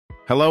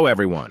Hello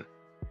everyone.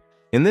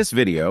 In this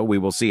video, we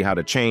will see how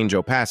to change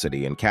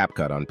opacity in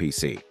CapCut on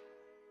PC.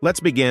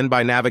 Let's begin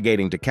by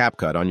navigating to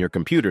CapCut on your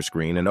computer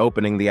screen and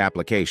opening the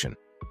application.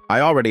 I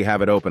already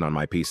have it open on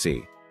my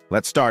PC.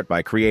 Let's start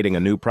by creating a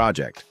new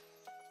project.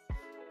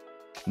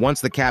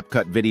 Once the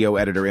CapCut video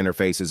editor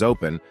interface is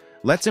open,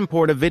 let's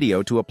import a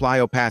video to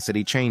apply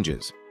opacity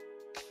changes.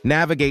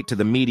 Navigate to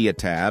the Media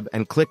tab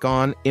and click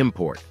on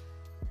Import.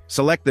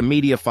 Select the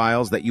media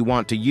files that you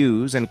want to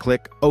use and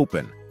click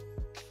Open.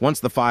 Once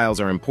the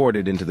files are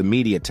imported into the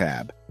Media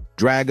tab,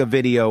 drag a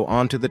video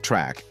onto the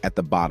track at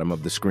the bottom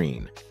of the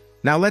screen.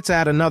 Now let's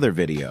add another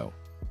video.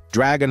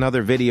 Drag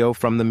another video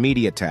from the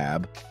Media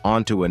tab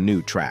onto a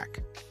new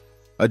track.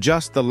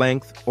 Adjust the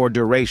length or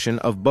duration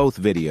of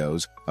both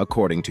videos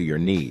according to your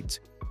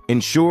needs.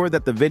 Ensure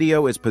that the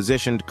video is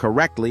positioned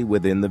correctly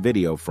within the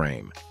video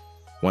frame.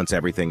 Once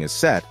everything is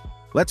set,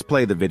 let's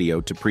play the video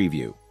to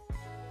preview.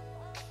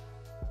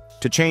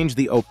 To change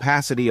the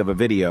opacity of a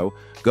video,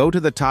 go to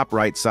the top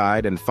right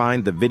side and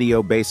find the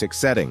Video Basic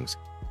Settings.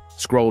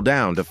 Scroll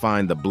down to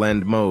find the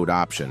Blend Mode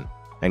option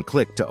and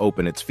click to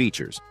open its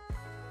features.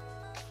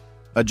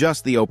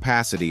 Adjust the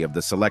opacity of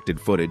the selected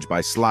footage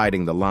by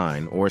sliding the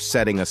line or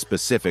setting a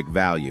specific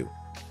value.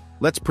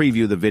 Let's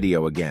preview the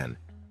video again.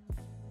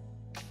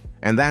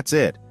 And that's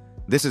it.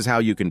 This is how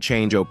you can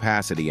change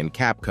opacity in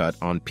CapCut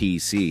on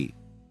PC.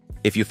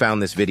 If you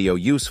found this video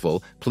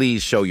useful,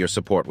 please show your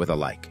support with a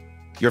like.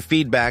 Your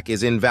feedback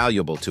is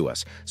invaluable to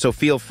us, so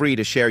feel free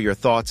to share your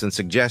thoughts and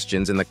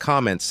suggestions in the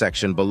comments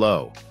section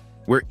below.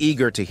 We're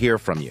eager to hear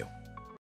from you.